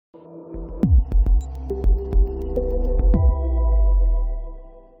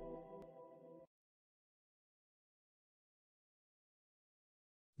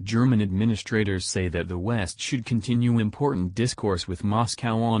German administrators say that the West should continue important discourse with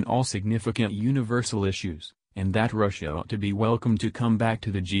Moscow on all significant universal issues, and that Russia ought to be welcome to come back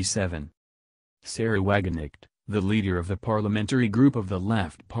to the G7. Sarah Wagenknecht, the leader of the parliamentary group of the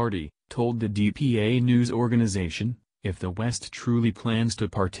Left Party, told the DPA news organization, "If the West truly plans to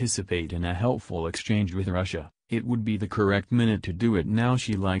participate in a helpful exchange with Russia, it would be the correct minute to do it now."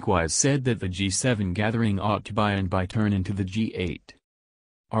 She likewise said that the G7 gathering ought to by and by turn into the G8.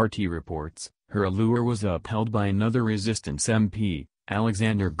 RT reports, her allure was upheld by another resistance MP,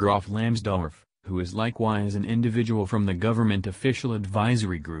 Alexander Graf Lambsdorff, who is likewise an individual from the government official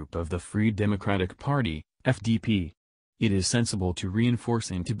advisory group of the Free Democratic Party, FDP. "It is sensible to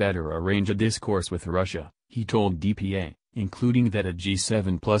reinforce and to better arrange a discourse with Russia," he told DPA, including that a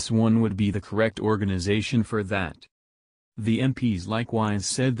G7+1 would be the correct organization for that. The MPs likewise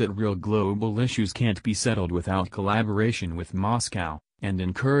said that real global issues can't be settled without collaboration with Moscow, and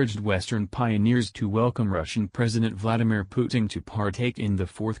encouraged Western pioneers to welcome Russian President Vladimir Putin to partake in the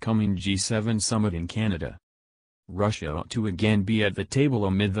forthcoming G7 summit in Canada. Russia ought to again be at the table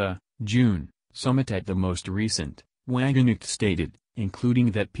amid the June summit at the most recent, Wagenknecht stated,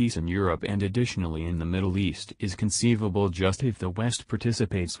 including that peace in Europe and additionally in the Middle East is conceivable just if the West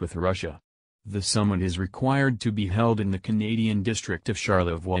participates with Russia. The summit is required to be held in the Canadian district of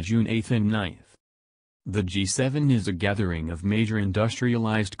Charlevoix June 8 and 9. The G7 is a gathering of major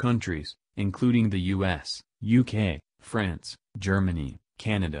industrialized countries, including the US, UK, France, Germany,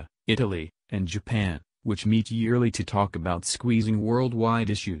 Canada, Italy, and Japan, which meet yearly to talk about squeezing worldwide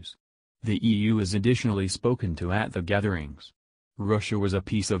issues. The EU is additionally spoken to at the gatherings. Russia was a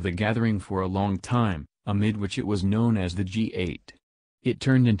piece of the gathering for a long time, amid which it was known as the G8. It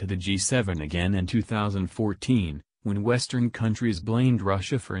turned into the G7 again in 2014, when Western countries blamed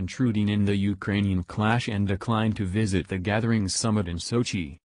Russia for intruding in the Ukrainian clash and declined to visit the gathering's summit in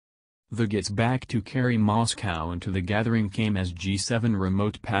Sochi. The gets back to carry Moscow into the gathering came as G7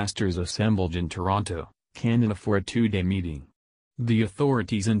 remote pastors assembled in Toronto, Canada for a two-day meeting. The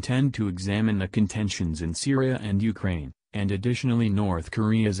authorities intend to examine the contentions in Syria and Ukraine, and additionally North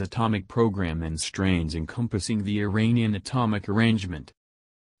Korea's atomic program and strains encompassing the Iranian atomic arrangement.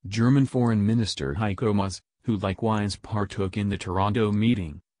 German Foreign Minister Heiko Maas, who likewise partook in the Toronto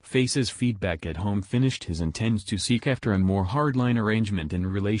meeting, faces feedback at home. Finished his intends to seek after a more hardline arrangement in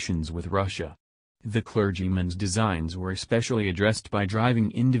relations with Russia. The clergyman's designs were especially addressed by driving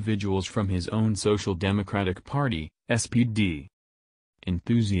individuals from his own Social Democratic Party, SPD.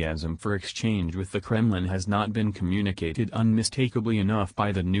 Enthusiasm for exchange with the Kremlin has not been communicated unmistakably enough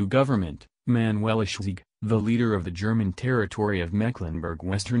by the new government, Manuel Schwesig, the leader of the German territory of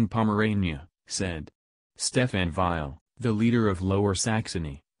Mecklenburg-Western Pomerania, said. Stefan Weil, the leader of Lower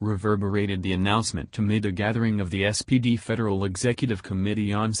Saxony, reverberated the announcement amid a gathering of the SPD Federal Executive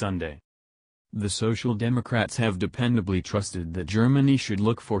Committee on Sunday. The Social Democrats have dependably trusted that Germany should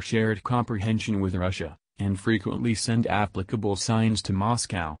look for shared comprehension with Russia, and frequently send applicable signs to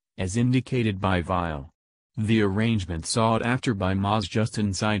Moscow, as indicated by Weil. The arrangement sought after by Maas just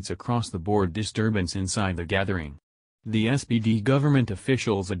incites across-the-board disturbance inside the gathering. The SPD government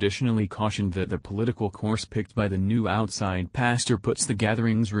officials additionally cautioned that the political course picked by the new outside pastor puts the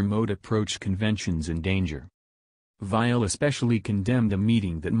gathering's remote approach conventions in danger. Weil especially condemned a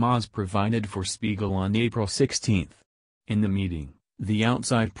meeting that Maas provided for Spiegel on April 16. In the meeting, the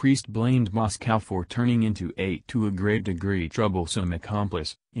outside priest blamed Moscow for turning into a to a great degree troublesome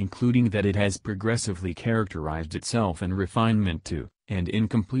accomplice, including that it has progressively characterized itself in refinement to, and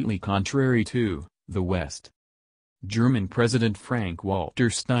incompletely contrary to, the West. German President Frank-Walter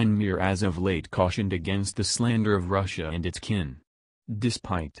Steinmeier as of late cautioned against the slander of Russia and its kin.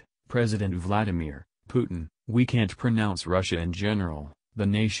 Despite President Vladimir Putin, we can't pronounce Russia in general, the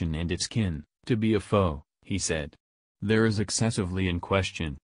nation and its kin, to be a foe, he said. There is excessively in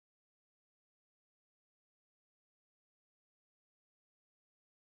question,